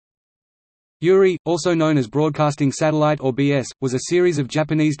Uri, also known as Broadcasting Satellite or BS, was a series of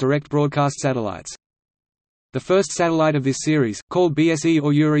Japanese direct broadcast satellites. The first satellite of this series, called BS-E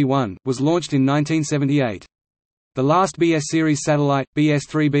or Uri-1, was launched in 1978. The last BS series satellite,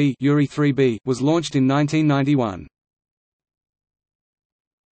 BS-3b Uri-3b, was launched in 1991.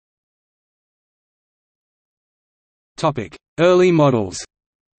 Early models.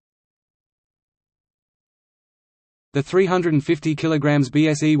 The 350 kg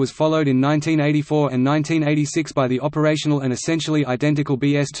BS-E was followed in 1984 and 1986 by the operational and essentially identical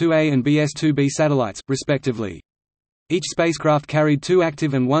BS-2A and BS-2b satellites, respectively. Each spacecraft carried two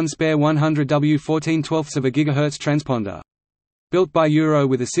active and one spare 100W 14/12 of a GHz transponder. Built by Euro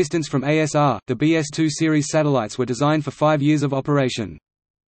with assistance from ASR, the BS-2 series satellites were designed for 5 years of operation.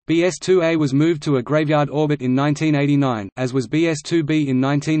 BS-2A was moved to a graveyard orbit in 1989, as was BS-2B in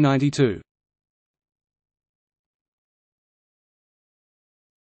 1992.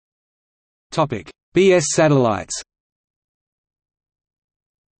 BS satellites.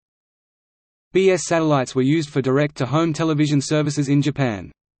 BS satellites were used for direct-to-home television services in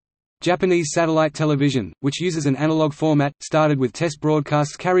Japan. Japanese satellite television, which uses an analog format, started with test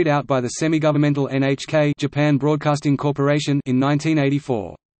broadcasts carried out by the semi-governmental NHK Japan Broadcasting Corporation in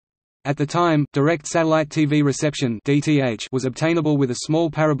 1984. At the time, direct satellite TV reception (DTH) was obtainable with a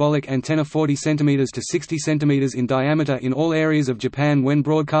small parabolic antenna 40 cm to 60 cm in diameter in all areas of Japan when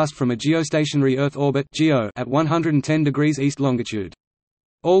broadcast from a geostationary Earth orbit (GEO) at 110 degrees east longitude.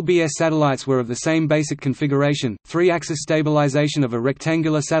 All BS satellites were of the same basic configuration, 3-axis stabilization of a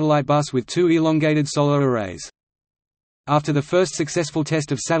rectangular satellite bus with two elongated solar arrays. After the first successful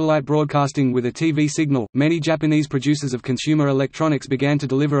test of satellite broadcasting with a TV signal, many Japanese producers of consumer electronics began to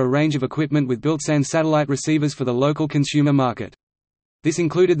deliver a range of equipment with built-in satellite receivers for the local consumer market. This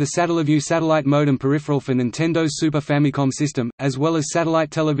included the Satellaview satellite modem peripheral for Nintendo's Super Famicom system, as well as satellite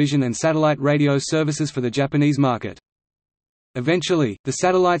television and satellite radio services for the Japanese market. Eventually, the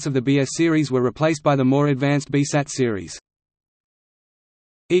satellites of the BS series were replaced by the more advanced BSat series.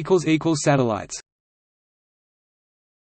 Satellites.